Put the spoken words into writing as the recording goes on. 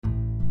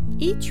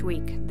Each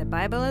week, the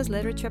Bible as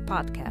Literature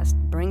podcast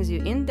brings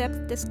you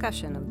in-depth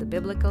discussion of the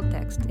biblical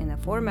text in a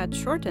format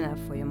short enough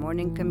for your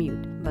morning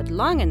commute, but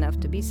long enough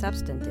to be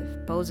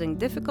substantive, posing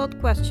difficult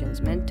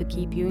questions meant to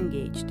keep you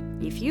engaged.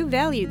 If you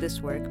value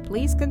this work,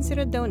 please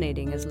consider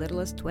donating as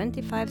little as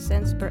 25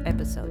 cents per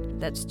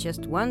episode. That's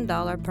just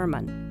 $1 per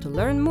month. To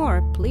learn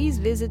more, please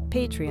visit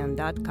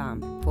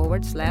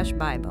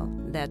patreon.com/Bible.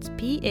 That's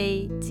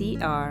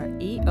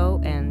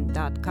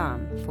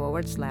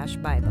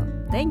patreon.com/Bible.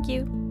 Thank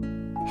you.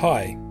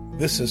 Hi,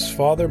 this is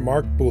Father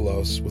Mark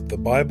Boulos with the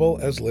Bible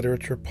as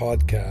Literature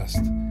podcast.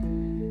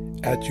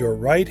 At your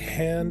right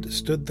hand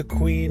stood the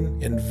Queen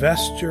in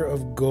vesture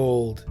of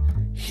gold.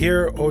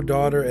 Hear, O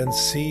daughter, and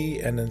see,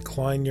 and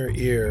incline your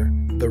ear.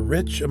 The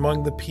rich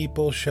among the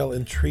people shall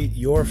entreat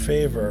your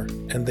favor,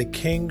 and the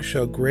king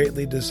shall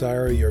greatly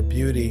desire your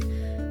beauty,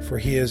 for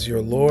he is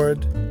your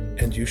Lord,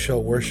 and you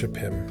shall worship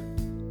him.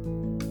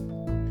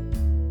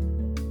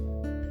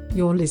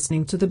 You're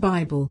listening to the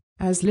Bible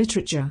as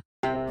Literature.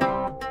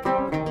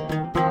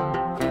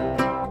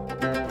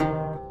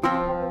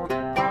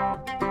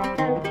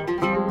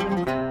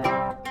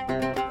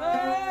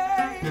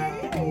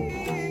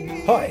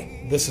 Hi,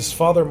 this is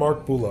Father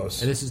Mark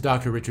Boulos. And this is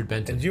Dr. Richard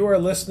Benton. And you are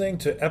listening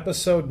to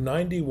episode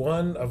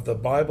 91 of the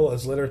Bible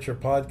as Literature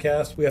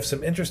podcast. We have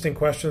some interesting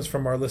questions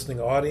from our listening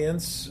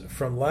audience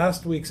from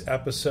last week's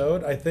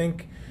episode. I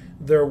think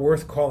they're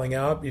worth calling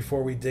out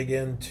before we dig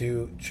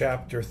into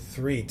chapter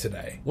 3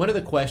 today. One of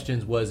the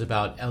questions was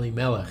about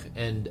Elimelech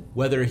and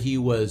whether he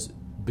was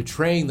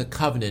betraying the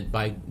covenant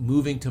by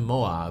moving to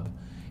Moab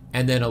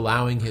and then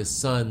allowing his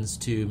sons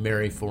to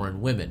marry foreign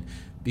women.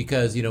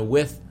 Because,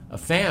 with a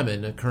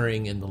famine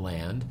occurring in the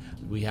land,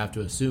 we have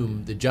to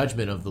assume the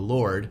judgment of the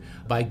Lord.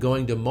 By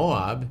going to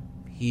Moab,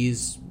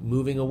 he's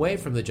moving away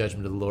from the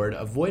judgment of the Lord,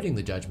 avoiding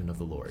the judgment of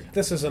the Lord.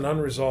 This is an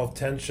unresolved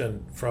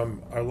tension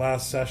from our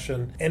last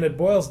session, and it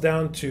boils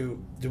down to,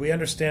 do we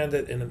understand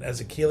it in an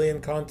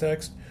Ezekielian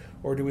context,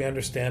 or do we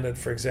understand it,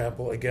 for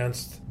example,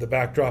 against the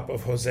backdrop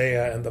of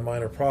Hosea and the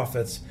minor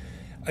prophets?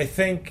 I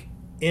think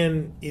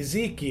in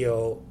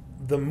Ezekiel,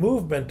 the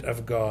movement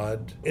of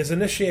God is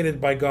initiated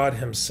by God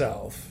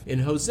himself. In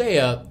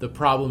Hosea, the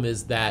problem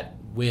is that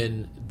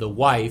when the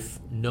wife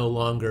no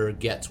longer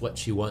gets what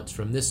she wants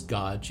from this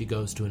god, she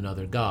goes to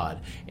another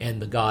god.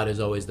 And the god is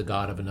always the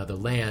god of another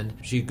land.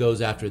 She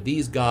goes after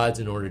these gods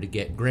in order to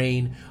get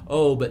grain.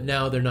 Oh, but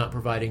now they're not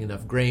providing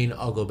enough grain.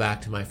 I'll go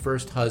back to my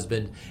first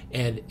husband,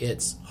 and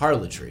it's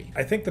harlotry.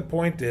 I think the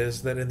point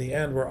is that in the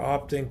end, we're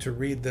opting to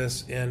read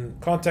this in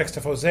context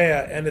of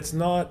Hosea, and it's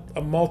not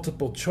a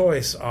multiple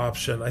choice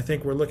option. I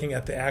think we're looking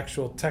at the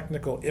actual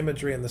technical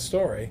imagery in the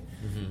story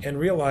and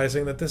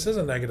realizing that this is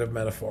a negative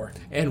metaphor.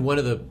 And one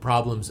of the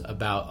problems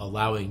about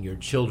allowing your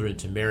children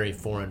to marry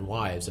foreign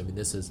wives,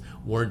 this is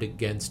warned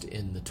against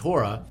in the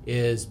Torah,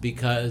 is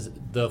because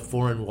the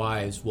foreign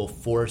wives will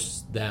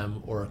force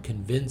them or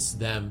convince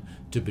them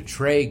to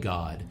betray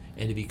God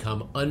and to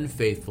become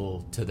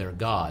unfaithful to their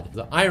God.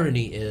 The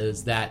irony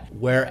is that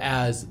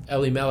whereas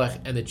Elimelech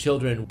and the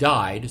children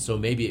died, so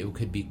maybe it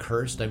could be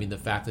cursed. The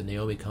fact that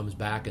Naomi comes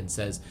back and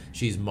says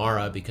she's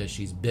Mara because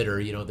she's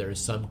bitter, there is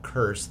some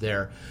curse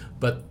there.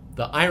 But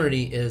the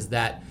irony is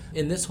that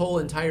in this whole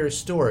entire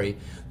story,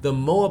 the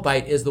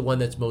Moabite is the one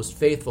that's most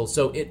faithful.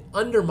 So it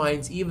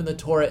undermines even the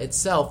Torah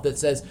itself that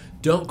says,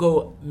 don't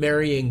go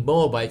marrying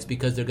Moabites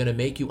because they're going to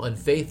make you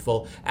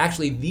unfaithful.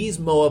 Actually, these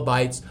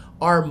Moabites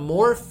are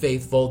more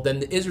faithful than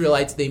the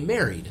Israelites they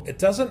married. It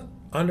doesn't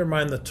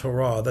undermine the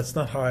Torah. That's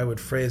not how I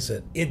would phrase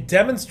it. It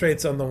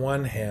demonstrates on the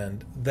one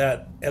hand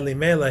that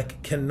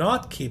Elimelech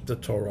cannot keep the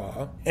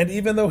Torah, and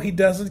even though he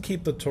doesn't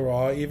keep the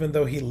Torah, even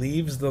though he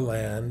leaves the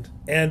land,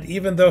 and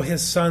even though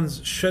his sons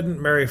shouldn't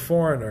marry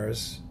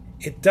foreigners,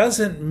 it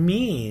doesn't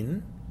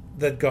mean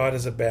that God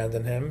has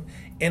abandoned him,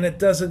 and it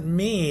doesn't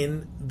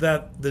mean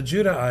that the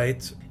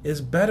Judahite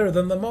is better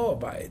than the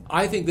Moabite.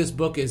 I think this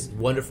book is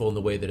wonderful in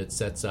the way that it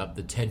sets up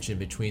the tension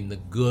between the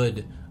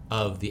good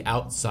of the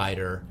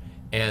outsider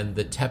and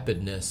the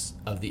tepidness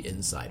of the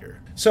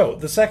insider. So,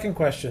 the second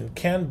question,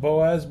 can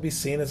Boaz be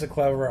seen as a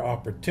clever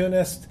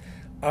opportunist?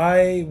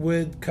 I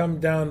would come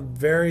down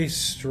very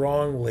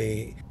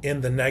strongly in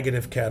the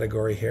negative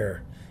category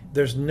here.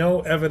 There's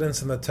no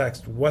evidence in the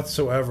text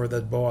whatsoever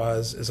that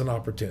Boaz is an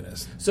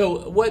opportunist.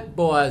 So what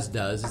Boaz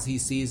does is he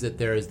sees that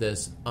there is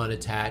this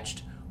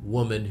unattached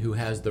woman who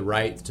has the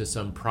right to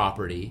some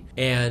property,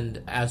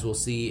 and as we'll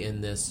see in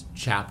this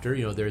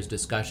chapter, there's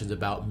discussions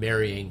about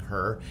marrying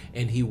her,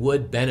 and he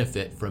would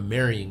benefit from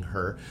marrying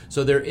her.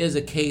 So there is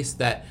a case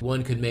that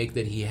one could make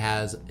that he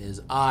has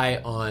his eye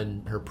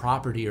on her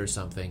property or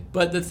something.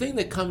 But the thing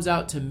that comes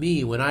out to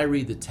me when I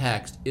read the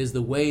text is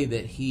the way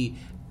that he,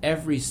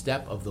 every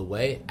step of the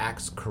way,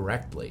 acts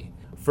correctly.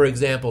 For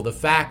example, the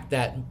fact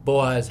that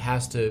Boaz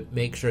has to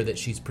make sure that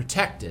she's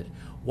protected.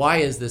 Why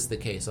is this the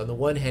case? On the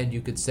one hand,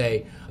 you could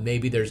say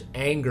maybe there's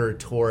anger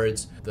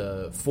towards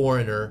the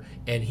foreigner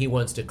and he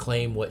wants to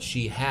claim what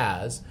she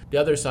has. The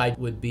other side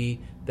would be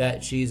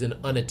that she's an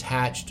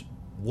unattached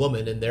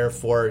woman and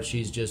therefore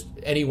she's just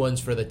anyone's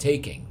for the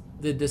taking.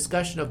 The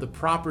discussion of the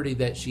property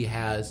that she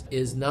has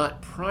is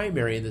not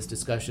primary in this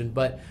discussion,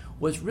 but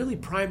what's really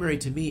primary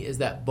to me is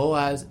that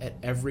Boaz at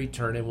every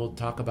turn, and we'll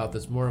talk about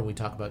this more when we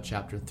talk about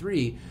chapter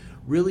 3,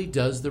 really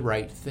does the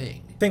right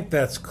thing. I think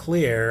that's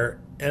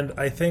clear, and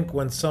I think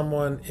when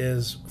someone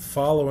is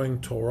following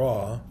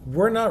Torah,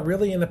 we're not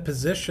really in a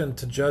position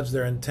to judge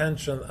their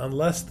intention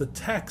unless the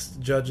text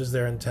judges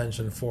their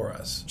intention for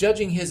us.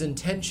 Judging his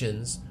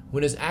intentions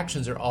when his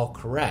actions are all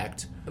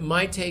correct,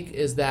 my take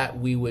is that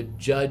we would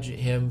judge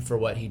him for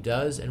what he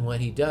does, and what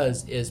he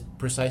does is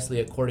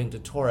precisely according to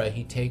Torah.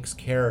 He takes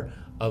care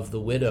of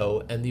the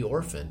widow and the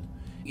orphan.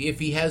 If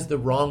he has the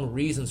wrong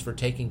reasons for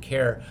taking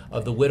care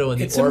of the widow and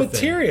the orphan... It's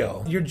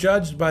immaterial. You're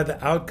judged by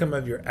the outcome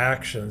of your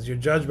actions. You're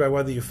judged by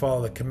whether you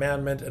follow the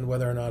commandment and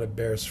whether or not it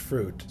bears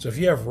fruit. So if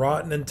you have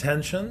rotten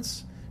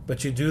intentions,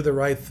 but you do the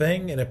right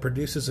thing and it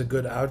produces a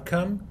good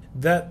outcome,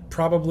 that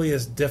probably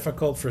is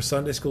difficult for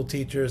Sunday school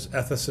teachers,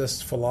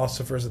 ethicists,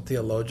 philosophers, and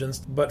theologians,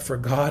 but for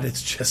God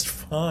it's just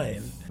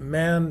fine.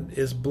 Man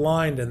is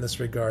blind in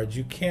this regard.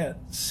 You can't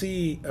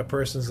see a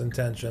person's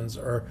intentions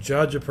or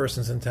judge a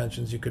person's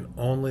intentions. You can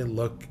only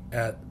look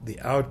at the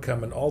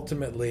outcome, and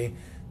ultimately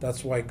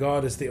that's why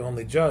God is the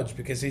only judge,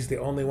 because he's the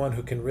only one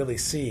who can really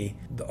see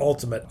the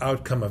ultimate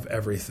outcome of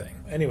everything.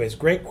 Anyways,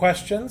 great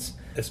questions,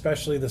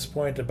 especially this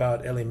point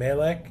about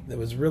Elimelech. That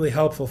was really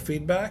helpful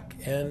feedback,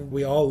 and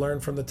we all learn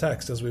from the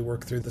text as we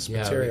work through this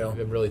material.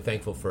 I'm really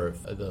thankful for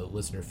the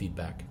listener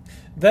feedback.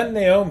 Then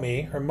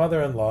Naomi, her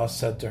mother-in-law,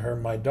 said to her,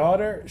 "My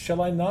daughter,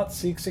 shall I not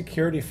seek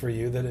security for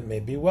you, that it may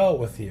be well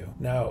with you?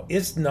 Now,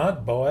 is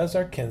not Boaz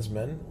our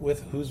kinsman,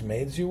 with whose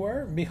maids you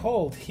were?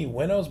 Behold, he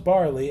winnows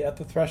barley at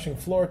the threshing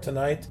floor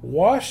tonight.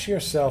 Wash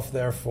yourself,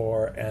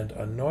 therefore, and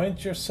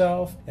anoint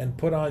yourself, and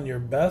put on your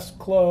best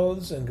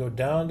clothes, and go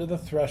down to the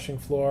threshing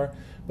floor.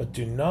 But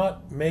do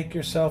not make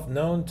yourself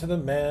known to the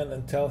man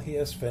until he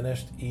has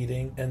finished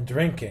eating and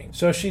drinking."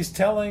 So she's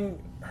telling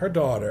her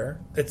daughter,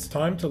 it's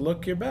time to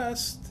look your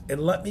best,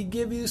 and let me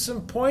give you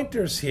some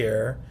pointers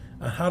here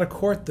on how to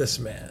court this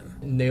man.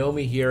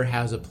 Naomi here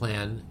has a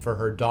plan for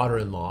her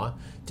daughter-in-law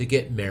to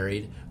get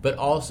married, but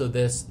also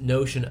this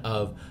notion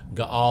of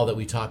Gaal that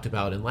we talked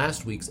about in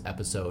last week's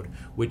episode,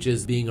 which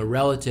is being a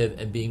relative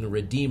and being a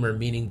redeemer,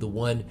 meaning the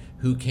one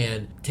who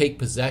can take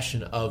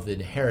possession of the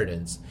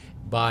inheritance.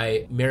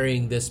 By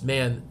marrying this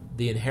man,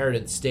 the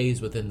inheritance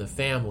stays within the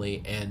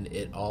family, and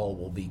it all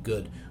will be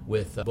good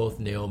with both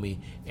Naomi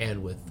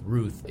and with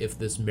Ruth if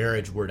this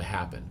marriage were to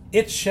happen.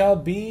 It shall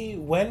be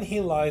when he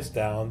lies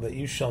down that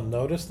you shall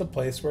notice the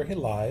place where he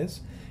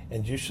lies,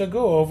 and you shall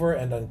go over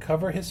and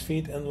uncover his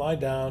feet and lie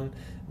down.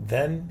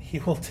 Then he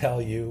will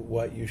tell you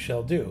what you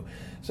shall do.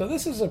 So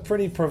this is a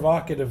pretty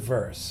provocative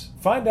verse.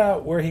 Find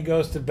out where he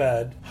goes to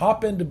bed,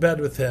 hop into bed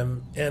with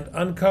him, and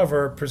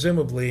uncover,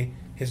 presumably,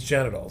 his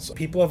genitals.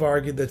 People have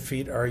argued that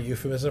feet are a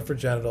euphemism for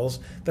genitals.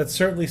 That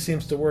certainly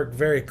seems to work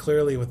very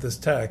clearly with this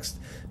text.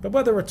 But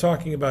whether we're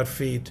talking about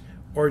feet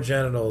or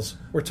genitals,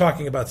 we're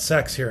talking about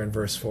sex here in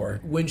verse 4.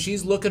 When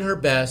she's looking her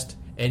best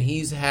and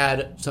he's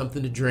had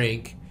something to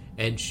drink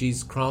and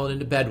she's crawling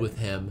into bed with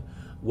him,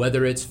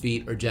 whether it's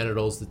feet or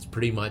genitals, it's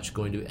pretty much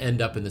going to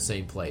end up in the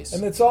same place.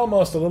 And it's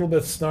almost a little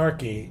bit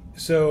snarky.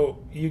 So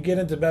you get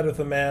into bed with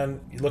a man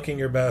looking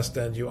your best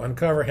and you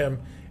uncover him,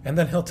 and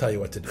then he'll tell you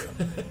what to do.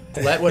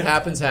 Let what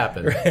happens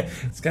happen. Right?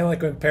 It's kind of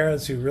like when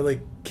parents who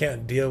really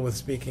can't deal with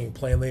speaking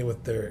plainly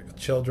with their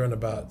children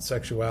about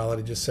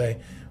sexuality just say,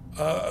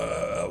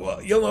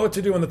 well, you'll know what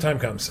to do when the time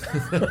comes.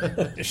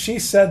 She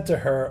said to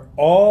her,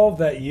 "All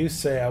that you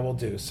say I will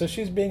do." So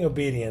she's being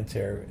obedient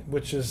here,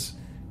 which is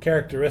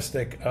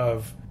characteristic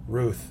of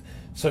Ruth.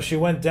 So she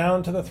went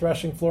down to the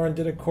threshing floor and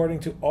did according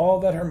to all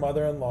that her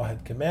mother-in-law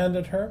had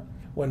commanded her.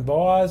 When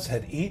Boaz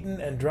had eaten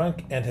and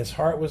drunk and his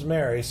heart was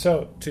merry.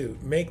 So to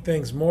make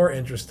things more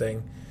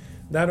interesting,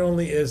 not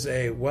only is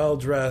a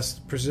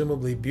well-dressed,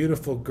 presumably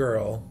beautiful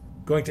girl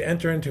going to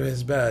enter into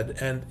his bed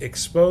and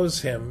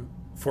expose him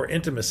for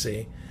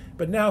intimacy,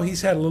 but now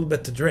he's had a little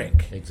bit to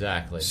drink.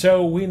 Exactly.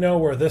 So we know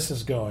where this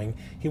is going.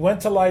 He went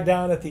to lie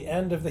down at the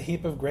end of the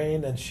heap of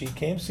grain, and she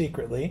came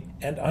secretly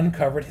and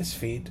uncovered his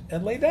feet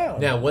and lay down.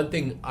 Now, one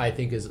thing I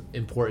think is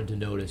important to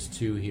notice,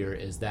 too, here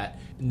is that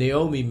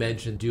Naomi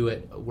mentioned do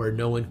it where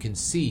no one can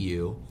see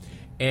you,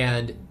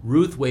 and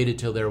Ruth waited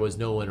till there was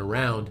no one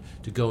around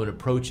to go and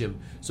approach him.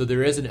 So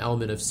there is an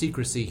element of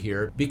secrecy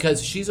here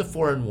because she's a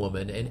foreign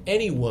woman, and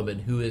any woman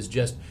who is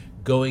just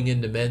going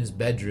into men's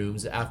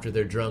bedrooms after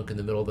they're drunk in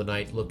the middle of the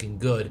night looking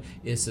good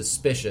is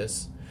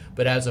suspicious.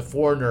 But as a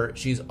foreigner,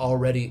 she's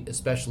already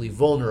especially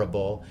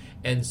vulnerable.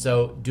 And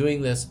so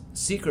doing this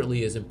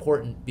secretly is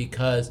important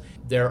because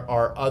there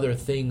are other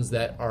things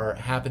that are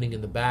happening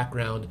in the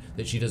background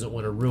that she doesn't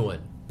want to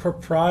ruin.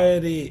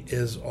 Propriety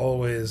is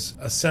always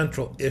a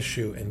central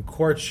issue in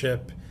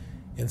courtship,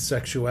 in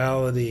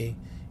sexuality,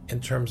 in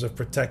terms of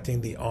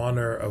protecting the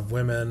honor of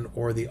women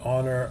or the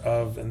honor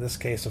of, in this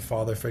case, a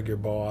father figure,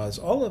 Boaz.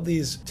 All of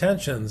these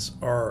tensions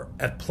are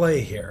at play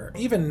here.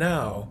 Even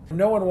now,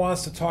 no one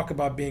wants to talk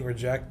about being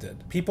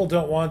rejected. People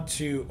don't want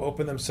to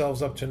open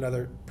themselves up to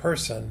another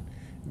person,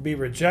 be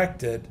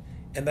rejected,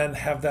 and then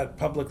have that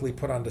publicly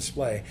put on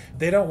display.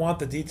 They don't want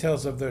the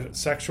details of their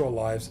sexual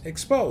lives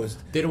exposed.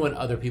 They don't want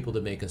other people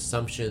to make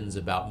assumptions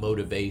about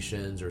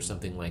motivations or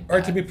something like that.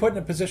 Or to be put in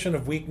a position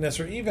of weakness,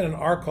 or even in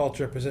our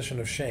culture, a position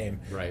of shame.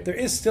 Right. There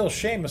is still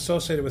shame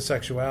associated with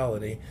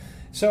sexuality.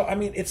 So, I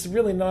mean, it's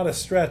really not a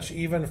stretch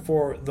even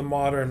for the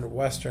modern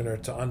Westerner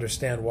to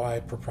understand why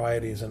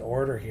propriety is in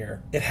order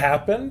here. It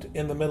happened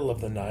in the middle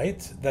of the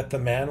night that the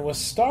man was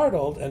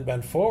startled and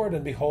bent forward,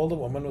 and behold, a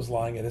woman was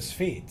lying at his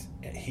feet.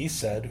 He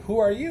said, "Who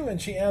are you?"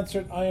 And she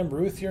answered, "I am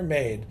Ruth, your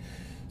maid.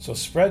 So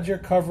spread your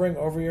covering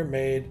over your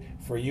maid,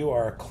 for you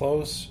are a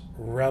close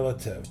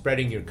relative."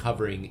 Spreading your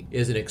covering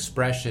is an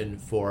expression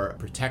for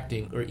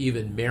protecting or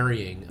even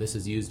marrying. This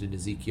is used in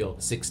Ezekiel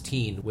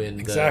 16 when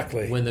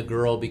the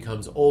girl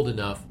becomes old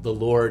enough. The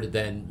Lord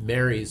then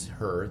marries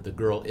her, the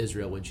girl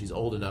Israel, when she's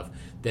old enough,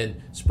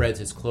 then spreads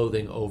his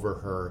clothing over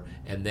her,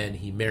 and then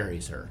he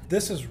marries her.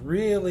 This is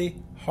really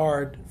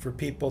hard for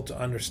people to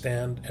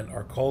understand in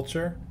our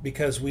culture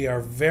because we are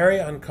very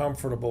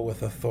uncomfortable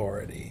with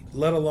authority,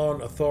 let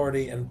alone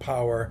authority and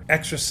power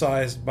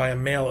exercised by a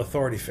male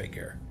authority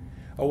figure.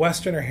 A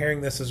Westerner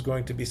hearing this is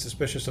going to be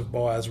suspicious of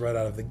Boaz right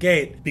out of the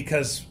gate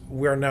because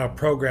we're now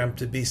programmed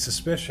to be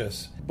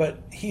suspicious. But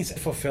he's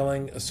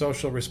fulfilling a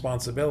social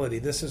responsibility.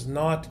 This is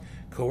not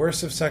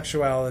coercive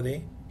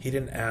sexuality. He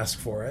didn't ask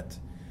for it.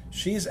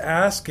 She's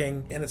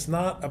asking, and it's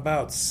not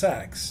about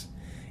sex.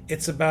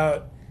 It's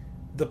about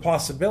the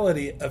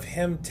possibility of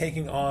him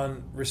taking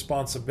on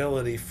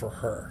responsibility for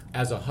her.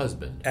 As a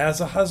husband. As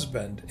a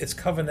husband. It's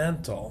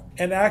covenantal.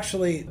 And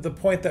actually, the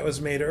point that was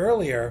made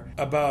earlier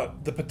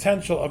about the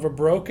potential of a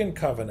broken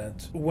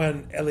covenant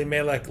when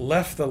Elimelech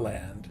left the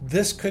land,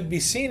 this could be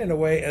seen in a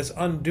way as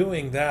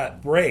undoing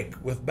that break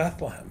with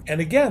Bethlehem. And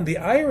again, the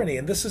irony,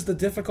 and this is the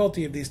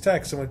difficulty of these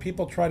texts, and when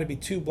people try to be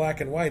too black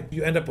and white,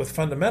 you end up with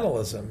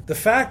fundamentalism. The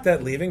fact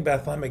that leaving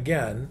Bethlehem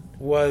again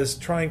was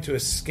trying to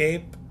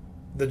escape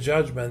the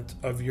judgment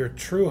of your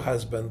true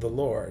husband, the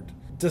Lord,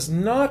 does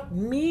not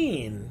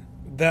mean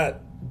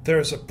that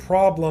there's a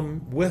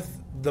problem with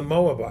the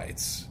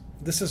Moabites.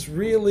 This is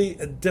really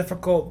a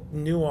difficult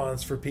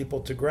nuance for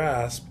people to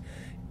grasp,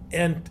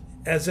 and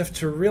as if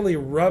to really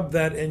rub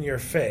that in your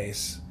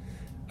face.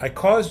 I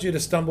caused you to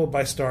stumble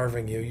by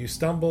starving you. You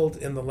stumbled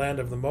in the land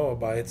of the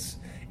Moabites,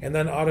 and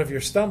then out of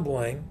your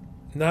stumbling,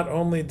 not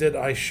only did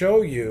I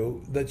show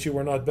you that you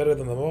were not better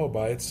than the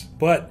Moabites,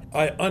 but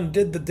I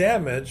undid the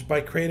damage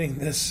by creating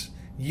this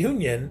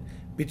union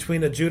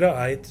between a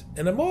Judahite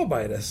and a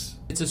Moabitess.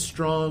 It's a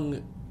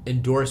strong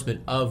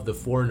endorsement of the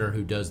foreigner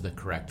who does the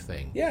correct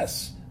thing.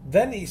 Yes.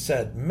 Then he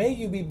said, "May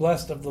you be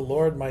blessed of the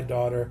Lord, my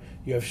daughter.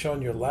 You have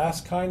shown your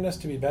last kindness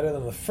to be better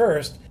than the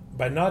first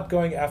by not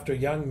going after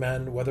young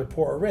men, whether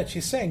poor or rich."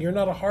 He's saying you're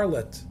not a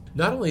harlot.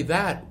 Not only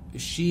that,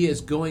 she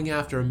is going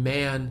after a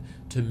man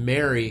to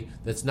marry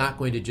that's not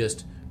going to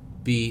just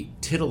be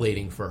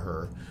titillating for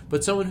her,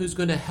 but someone who's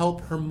going to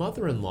help her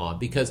mother-in-law,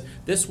 because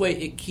this way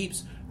it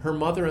keeps her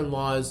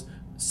mother-in-law's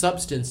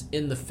substance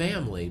in the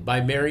family by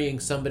marrying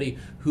somebody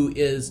who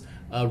is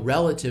a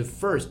relative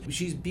first.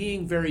 She's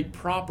being very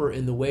proper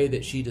in the way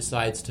that she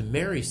decides to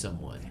marry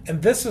someone.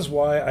 And this is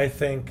why I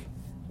think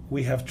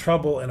we have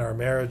trouble in our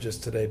marriages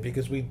today,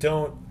 because we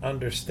don't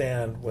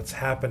understand what's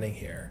happening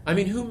here. I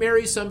mean, who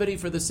marries somebody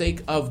for the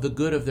sake of the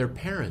good of their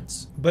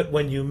parents? But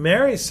when you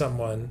marry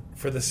someone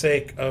for the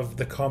sake of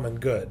the common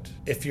good,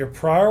 if your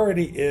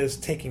priority is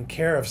taking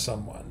care of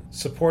someone,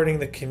 supporting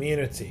the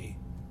community,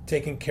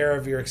 taking care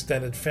of your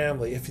extended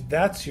family, if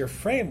that's your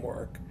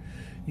framework,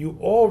 you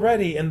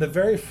already, in the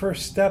very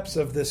first steps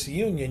of this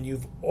union,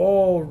 you've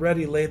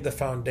already laid the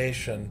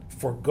foundation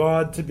for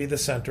God to be the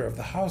center of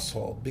the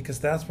household, because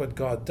that's what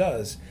God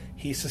does.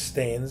 He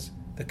sustains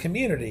the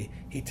community.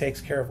 He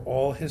takes care of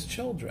all his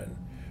children.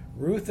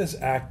 Ruth is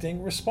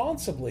acting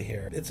responsibly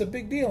here. It's a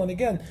big deal. And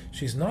again,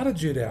 she's not a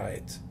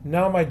Judahite.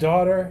 "Now, my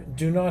daughter,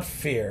 do not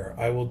fear.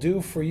 I will do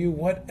for you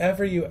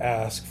whatever you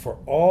ask, for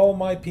all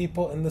my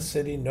people in the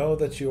city know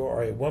that you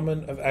are a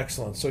woman of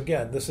excellence." So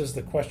again, this is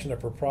the question of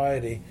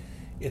propriety.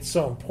 It's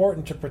so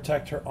important to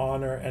protect her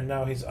honor, and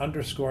now he's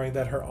underscoring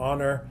that her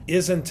honor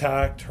is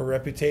intact. Her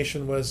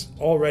reputation was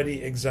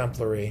already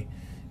exemplary,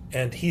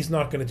 and he's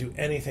not going to do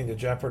anything to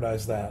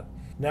jeopardize that.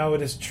 Now,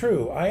 it is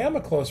true, I am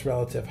a close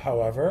relative.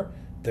 However,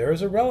 there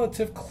is a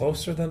relative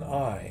closer than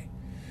I.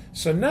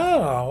 So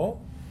now,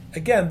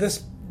 again,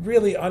 this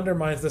really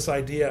undermines this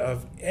idea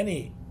of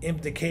any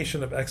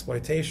indication of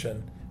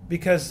exploitation,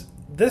 because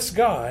this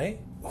guy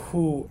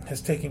who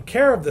has taken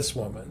care of this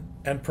woman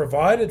and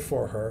provided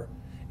for her,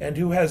 and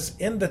who has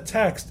in the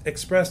text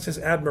expressed his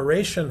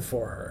admiration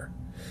for her,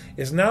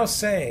 is now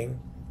saying,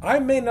 I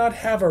may not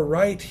have a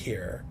right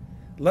here.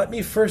 Let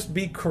me first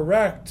be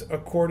correct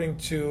according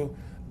to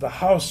the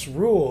house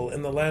rule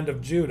in the land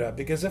of Judah,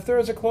 because if there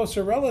is a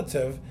closer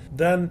relative,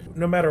 then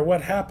no matter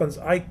what happens,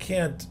 I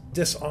can't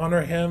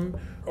dishonor him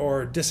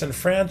or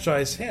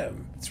disenfranchise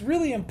him. It's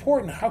really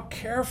important how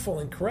careful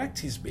and correct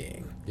he's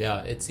being.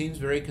 Yeah, it seems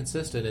very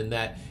consistent in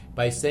that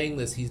by saying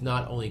this, he's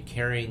not only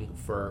caring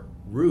for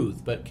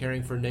Ruth, but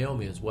caring for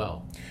Naomi as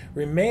well.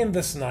 Remain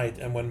this night,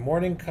 and when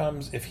morning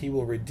comes, if he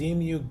will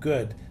redeem you,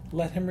 good,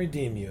 let him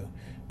redeem you.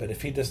 But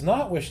if he does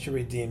not wish to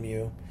redeem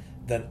you,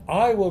 then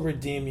I will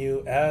redeem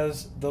you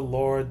as the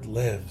Lord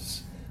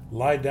lives.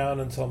 Lie down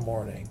until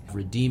morning.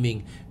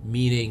 Redeeming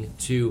meaning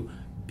to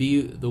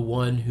be the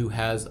one who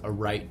has a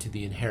right to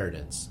the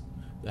inheritance,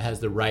 that has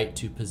the right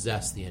to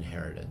possess the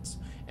inheritance.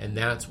 And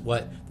that's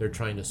what they're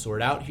trying to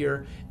sort out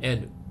here.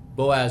 And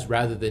Boaz,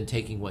 rather than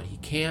taking what he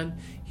can,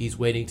 he's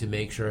waiting to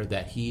make sure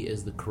that he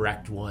is the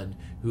correct one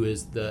who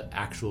is the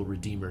actual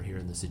redeemer here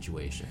in the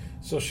situation.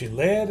 So she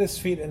lay at his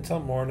feet until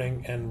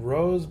morning and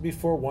rose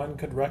before one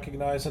could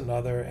recognize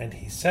another. And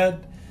he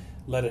said,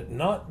 let it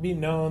not be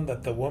known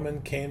that the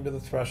woman came to the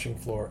threshing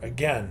floor.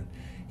 Again,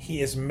 he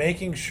is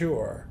making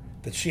sure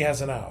that she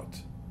has an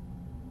out.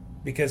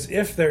 Because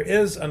if there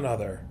is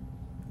another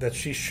that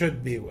she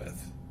should be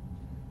with,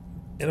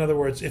 in other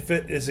words, if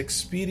it is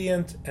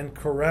expedient and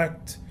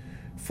correct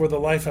for the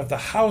life of the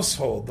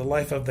household, the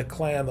life of the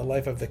clan, the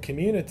life of the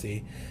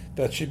community,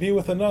 that she be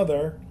with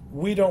another,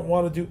 we don't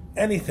want to do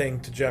anything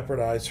to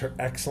jeopardize her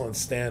excellent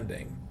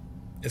standing,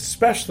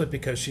 especially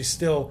because she's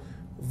still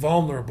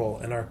vulnerable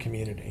in our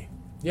community.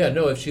 Yeah,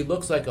 no, if she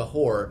looks like a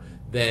whore,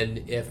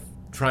 then if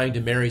trying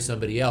to marry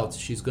somebody else,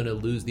 she's going to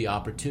lose the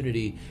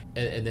opportunity,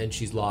 and then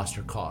she's lost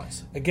her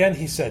cause. Again,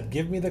 he said,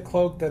 give me the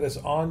cloak that is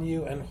on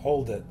you and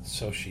hold it.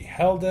 So she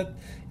held it,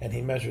 and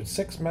he measured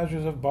 6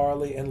 measures of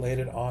barley and laid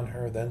it on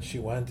her. Then she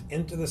went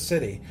into the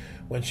city.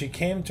 When she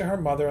came to her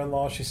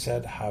mother-in-law, she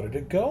said, how did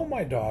it go,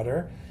 my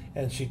daughter?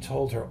 And she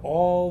told her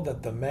all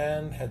that the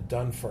man had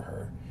done for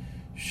her.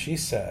 She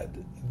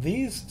said,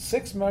 these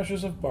 6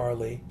 measures of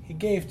barley he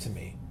gave to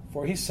me,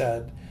 for he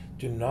said,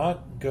 do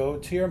not go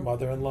to your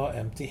mother-in-law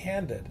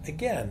empty-handed.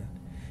 Again,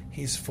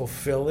 he's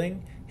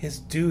fulfilling his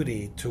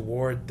duty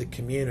toward the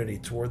community,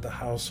 toward the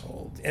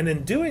household. And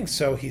in doing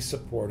so, he's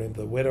supporting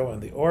the widow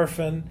and the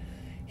orphan.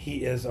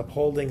 He is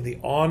upholding the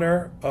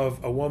honor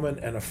of a woman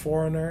and a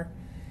foreigner.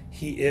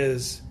 He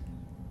is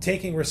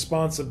taking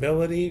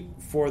responsibility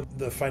for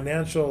the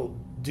financial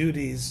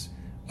duties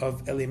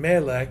of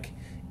Elimelech,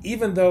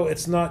 even though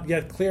it's not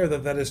yet clear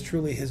that that is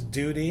truly his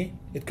duty.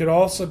 It could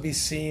also be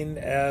seen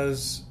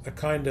as a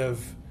kind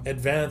of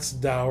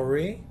advanced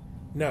dowry.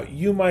 Now,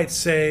 you might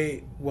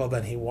say, well,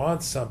 then he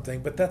wants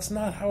something, but that's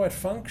not how it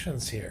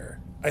functions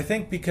here. I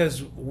think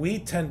because we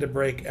tend to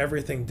break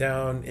everything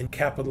down in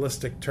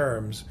capitalistic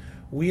terms,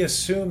 we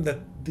assume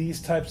that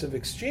these types of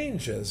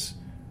exchanges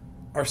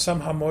are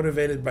somehow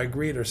motivated by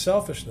greed or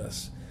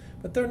selfishness.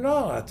 But they're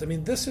not. I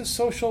mean, this is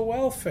social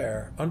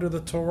welfare under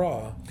the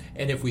Torah.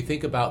 And if we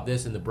think about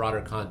this in the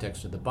broader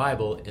context of the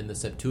Bible, in the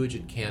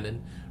Septuagint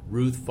canon,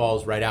 Ruth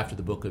falls right after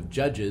the book of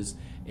Judges.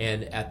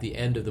 And at the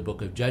end of the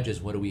book of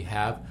Judges, what do we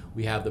have?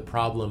 We have the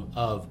problem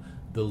of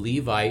the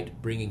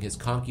Levite bringing his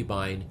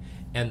concubine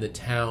and the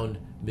town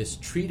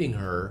mistreating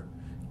her,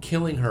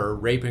 killing her,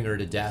 raping her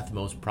to death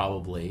most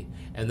probably,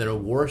 and then a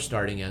war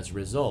starting as a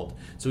result.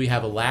 So we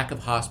have a lack of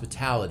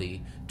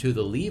hospitality to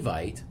the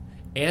Levite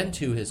and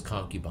to his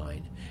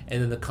concubine,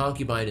 and then the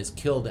concubine is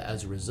killed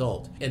as a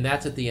result. And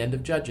that's at the end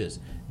of Judges.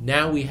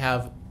 Now we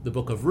have the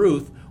book of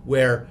Ruth,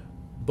 where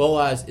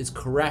Boaz is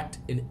correct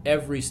in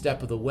every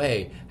step of the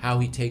way, how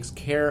he takes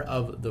care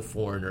of the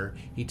foreigner,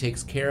 he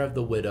takes care of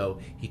the widow,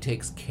 he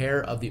takes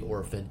care of the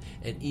orphan,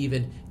 and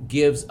even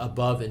gives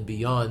above and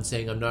beyond,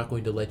 saying, I'm not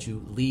going to let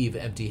you leave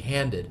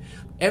empty-handed.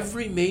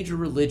 Every major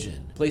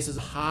religion places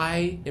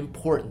high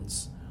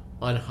importance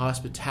on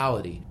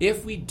hospitality.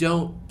 If we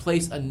don't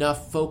place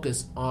enough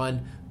focus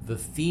on the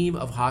theme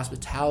of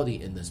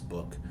hospitality in this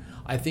book,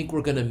 I think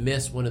we're going to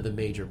miss one of the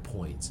major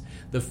points.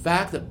 The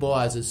fact that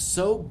Boaz is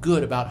so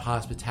good about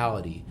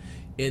hospitality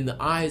in the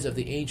eyes of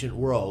the ancient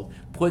world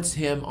puts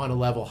him on a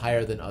level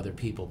higher than other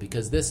people,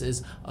 because this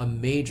is a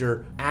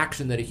major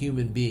action that a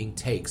human being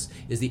takes,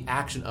 is the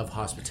action of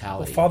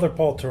hospitality. Well, Father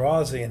Paul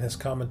Tarazi, in his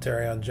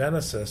commentary on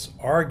Genesis,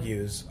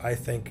 argues, I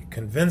think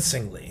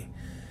convincingly,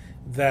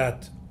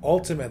 that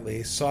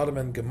ultimately Sodom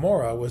and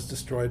Gomorrah was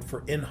destroyed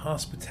for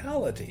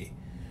inhospitality.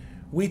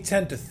 We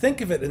tend to think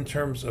of it in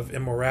terms of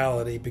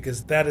immorality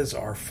because that is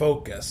our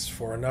focus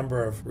for a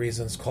number of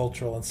reasons,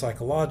 cultural and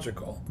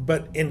psychological.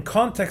 But in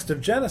context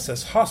of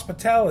Genesis,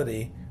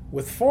 hospitality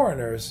with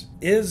foreigners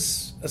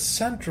is a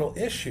central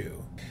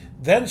issue.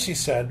 Then she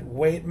said,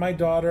 wait, my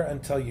daughter,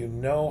 until you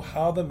know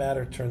how the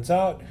matter turns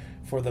out,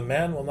 for the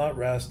man will not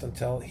rest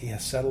until he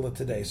has settled it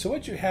today. So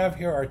what you have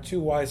here are 2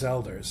 wise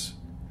elders,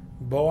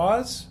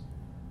 Boaz,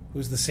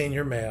 who's the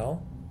senior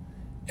male,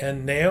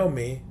 and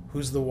Naomi,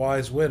 who's the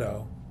wise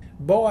widow.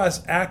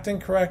 Boaz acting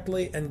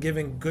correctly and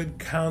giving good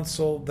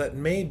counsel that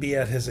may be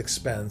at his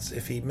expense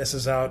if he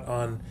misses out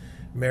on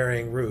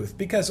marrying Ruth,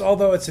 because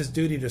although it's his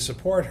duty to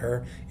support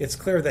her, it's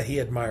clear that he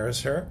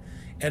admires her.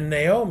 And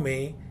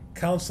Naomi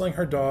counseling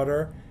her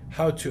daughter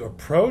how to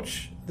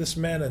approach this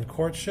man in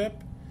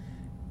courtship,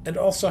 and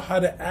also how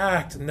to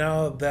act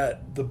now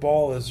that the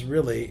ball is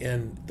really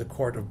in the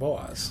court of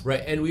Boaz.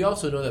 Right, and we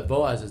also know that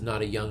Boaz is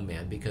not a young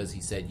man, because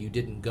he said, you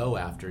didn't go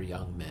after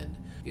young men.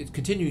 It's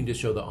continuing to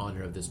show the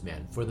honor of this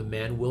man. For the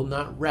man will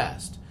not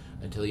rest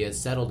until he has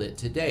settled it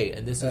today.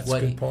 And this is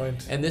what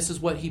point. And this is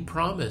what he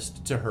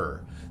promised to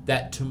her,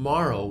 that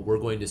tomorrow we're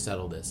going to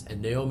settle this.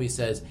 And Naomi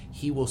says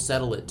he will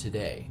settle it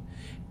today.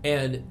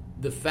 And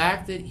the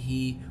fact that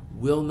he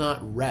will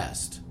not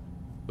rest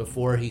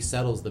before he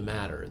settles the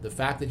matter, the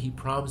fact that he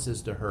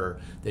promises to her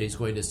that he's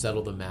going to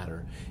settle the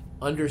matter,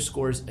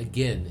 underscores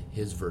again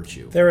his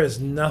virtue. There is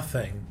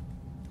nothing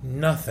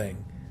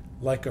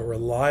like a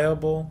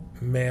reliable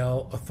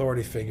male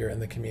authority figure in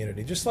the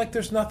community. Just like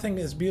there's nothing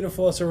as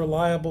beautiful as a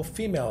reliable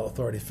female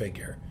authority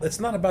figure. It's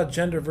not about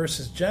gender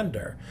versus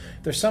gender.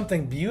 There's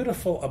something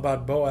beautiful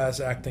about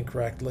Boaz acting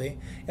correctly,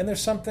 and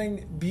there's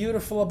something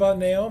beautiful about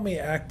Naomi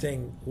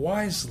acting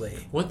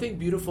wisely. One thing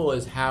beautiful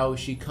is how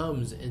she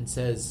comes and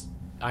says,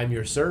 I'm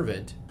your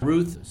servant.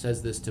 Ruth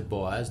says this to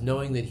Boaz,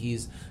 knowing that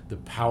he's the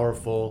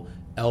powerful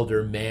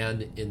elder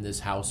man in this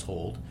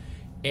household.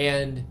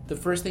 And the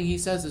first thing he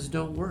says is,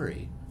 don't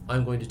worry,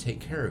 I'm going to take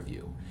care of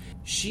you.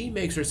 She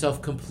makes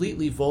herself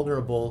completely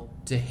vulnerable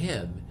to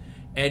him,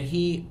 and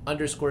he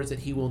underscores that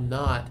he will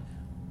not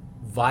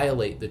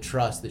violate the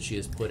trust that she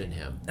has put in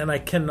him. And I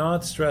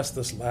cannot stress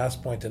this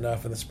last point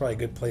enough, and this is probably a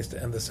good place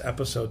to end this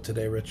episode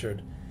today,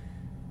 Richard.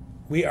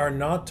 We are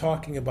not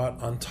talking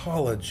about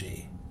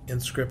ontology in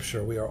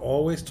Scripture. We are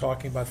always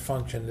talking about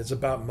function. It's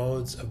about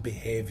modes of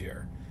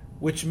behavior,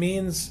 which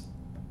means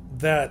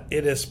that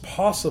it is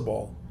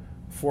possible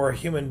for a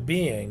human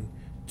being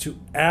to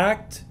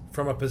act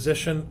from a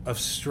position of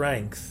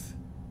strength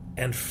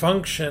and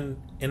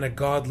function in a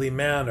godly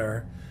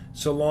manner,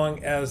 so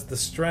long as the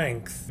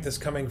strength is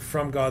coming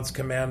from God's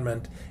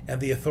commandment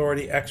and the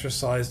authority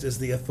exercised is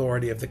the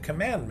authority of the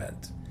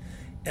commandment.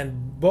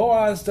 And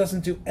Boaz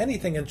doesn't do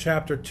anything in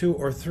chapter 2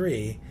 or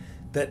 3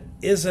 that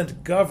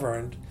isn't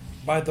governed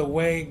by the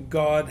way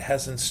God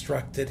has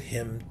instructed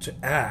him to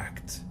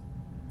act.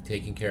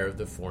 Taking care of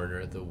the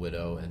foreigner, the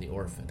widow, and the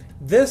orphan.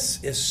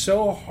 This is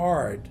so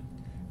hard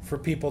for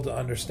people to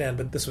understand,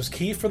 but this was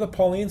key for the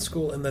Pauline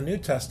school in the New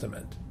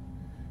Testament,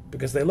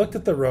 because they looked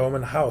at the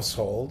Roman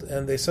household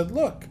and they said,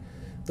 look,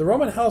 the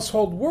Roman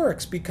household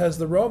works because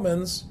the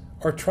Romans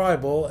are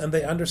tribal and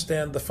they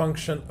understand the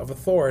function of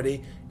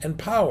authority and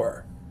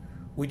power.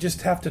 We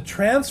just have to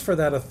transfer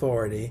that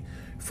authority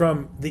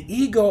from the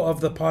ego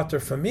of the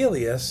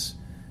paterfamilias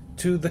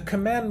to the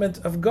commandment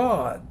of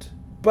God.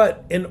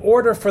 But in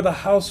order for the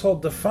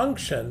household to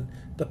function,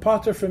 the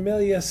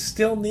paterfamilias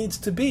still needs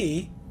to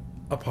be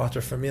a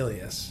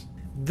paterfamilias.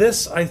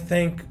 This, I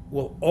think,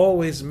 will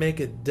always make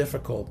it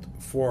difficult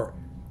for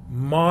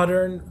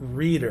modern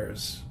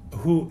readers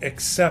who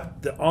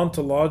accept the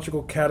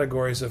ontological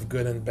categories of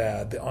good and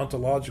bad, the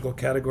ontological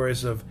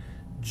categories of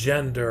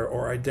gender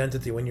or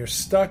identity. When you're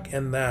stuck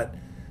in that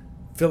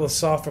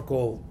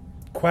philosophical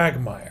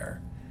quagmire,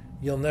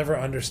 you'll never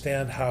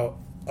understand how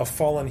a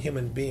fallen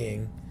human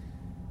being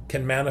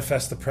can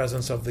manifest the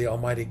presence of the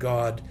Almighty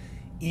God,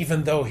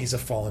 even though he's a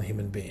fallen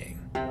human being.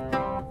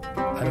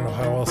 I don't know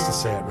how else to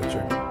say it,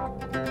 Richard.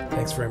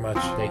 Thanks very much.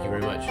 Thank you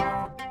very much.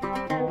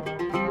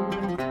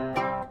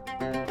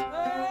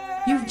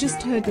 You've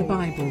just heard the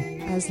Bible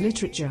as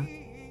Literature.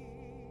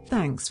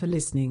 Thanks for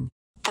listening.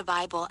 The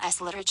Bible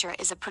as Literature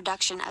is a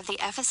production of the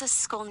Ephesus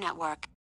School Network.